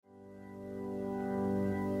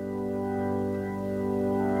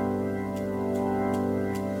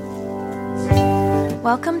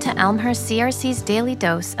Welcome to Elmhurst CRC's Daily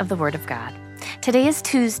Dose of the Word of God. Today is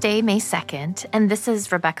Tuesday, May 2nd, and this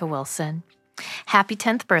is Rebekah Wilson. Happy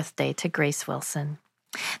 10th birthday to Grace Wilson.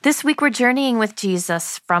 This week we're journeying with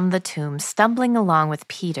Jesus from the tomb, stumbling along with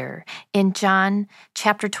Peter in John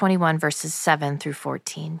chapter 21, verses 7 through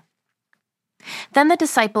 14. Then the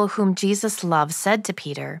disciple whom Jesus loved said to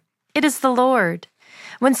Peter, "It is the Lord."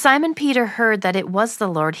 When Simon Peter heard that it was the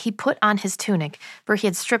Lord, he put on his tunic, for he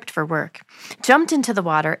had stripped for work, jumped into the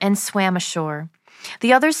water, and swam ashore.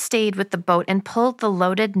 The others stayed with the boat and pulled the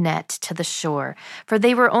loaded net to the shore, for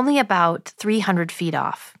they were only about 300 feet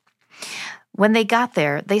off. When they got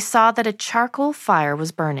there, they saw that a charcoal fire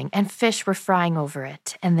was burning, and fish were frying over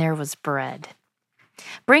it, and there was bread.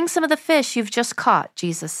 "Bring some of the fish you've just caught,"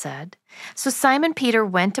 Jesus said. So Simon Peter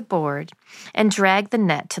went aboard and dragged the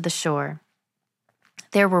net to the shore.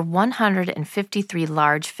 There were 153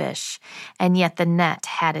 large fish, and yet the net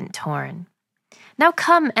hadn't torn. "Now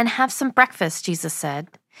come and have some breakfast," Jesus said.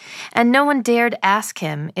 And no one dared ask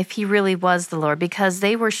him if he really was the Lord, because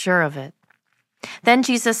they were sure of it. Then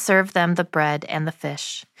Jesus served them the bread and the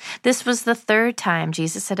fish. This was the third time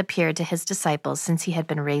Jesus had appeared to his disciples since he had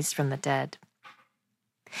been raised from the dead.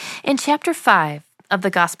 In chapter 5 of the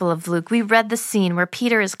Gospel of Luke, we read the scene where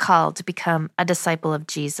Peter is called to become a disciple of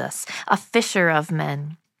Jesus, a fisher of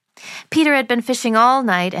men. Peter had been fishing all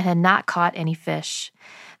night and had not caught any fish.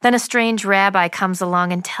 Then a strange rabbi comes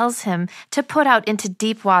along and tells him to put out into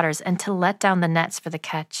deep waters and to let down the nets for the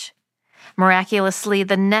catch. Miraculously,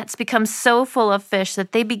 the nets become so full of fish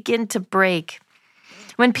that they begin to break.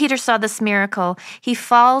 When Peter saw this miracle, he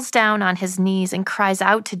falls down on his knees and cries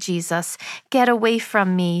out to Jesus, "Get away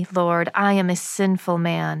from me, Lord, I am a sinful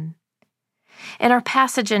man." In our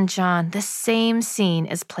passage in John, the same scene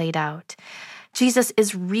is played out. Jesus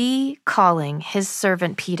is recalling his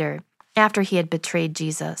servant Peter after he had betrayed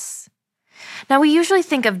Jesus. Now, we usually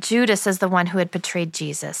think of Judas as the one who had betrayed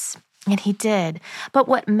Jesus, and he did. But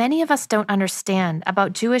what many of us don't understand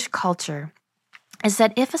about Jewish culture is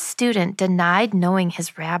that if a student denied knowing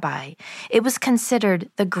his rabbi, it was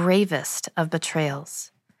considered the gravest of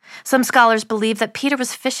betrayals. Some scholars believe that Peter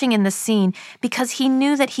was fishing in the scene because he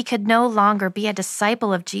knew that he could no longer be a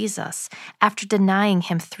disciple of Jesus after denying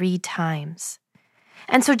him 3 times.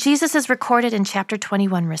 And so Jesus is recorded in chapter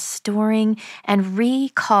 21 restoring and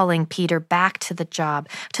recalling Peter back to the job,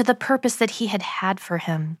 to the purpose that he had had for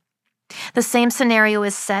him. The same scenario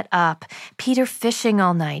is set up. Peter fishing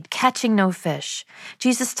all night, catching no fish.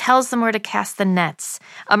 Jesus tells them where to cast the nets,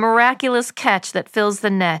 a miraculous catch that fills the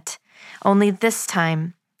net. Only this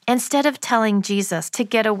time, instead of telling Jesus to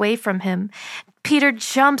get away from him, Peter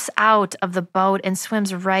jumps out of the boat and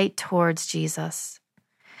swims right towards Jesus.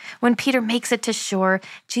 When Peter makes it to shore,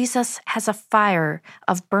 Jesus has a fire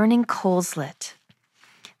of burning coals lit.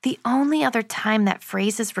 The only other time that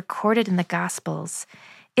phrase is recorded in the Gospels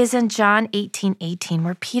is in John 18:18,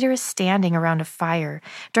 where Peter is standing around a fire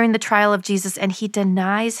during the trial of Jesus, and he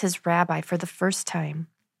denies his rabbi for the first time.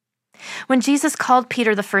 When Jesus called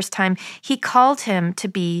Peter the first time, he called him to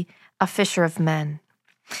be a fisher of men.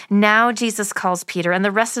 Now Jesus calls Peter and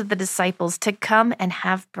the rest of the disciples to come and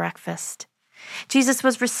have breakfast. Jesus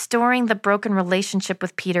was restoring the broken relationship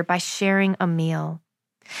with Peter by sharing a meal.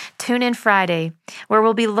 Tune in Friday, where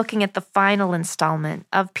we'll be looking at the final installment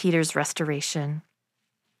of Peter's restoration.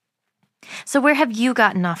 So where have you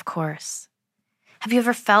gotten off course? Have you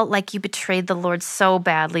ever felt like you betrayed the Lord so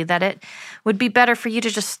badly that it would be better for you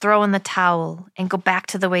to just throw in the towel and go back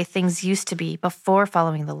to the way things used to be before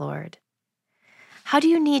following the Lord? How do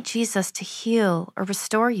you need Jesus to heal or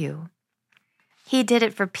restore you? He did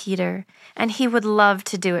it for Peter, and he would love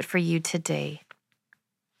to do it for you today.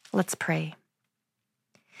 Let's pray.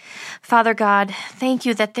 Father God, thank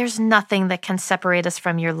you that there's nothing that can separate us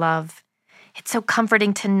from your love. It's so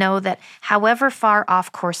comforting to know that however far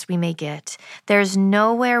off course we may get, there's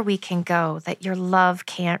nowhere we can go that your love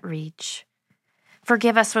can't reach.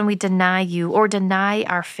 Forgive us when we deny you or deny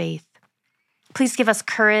our faith. Please give us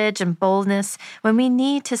courage and boldness when we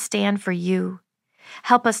need to stand for you.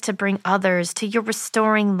 Help us to bring others to your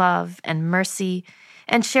restoring love and mercy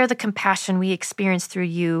and share the compassion we experience through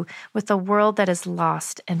you with a world that is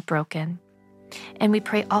lost and broken. And we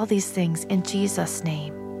pray all these things in Jesus'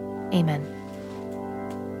 name. Amen.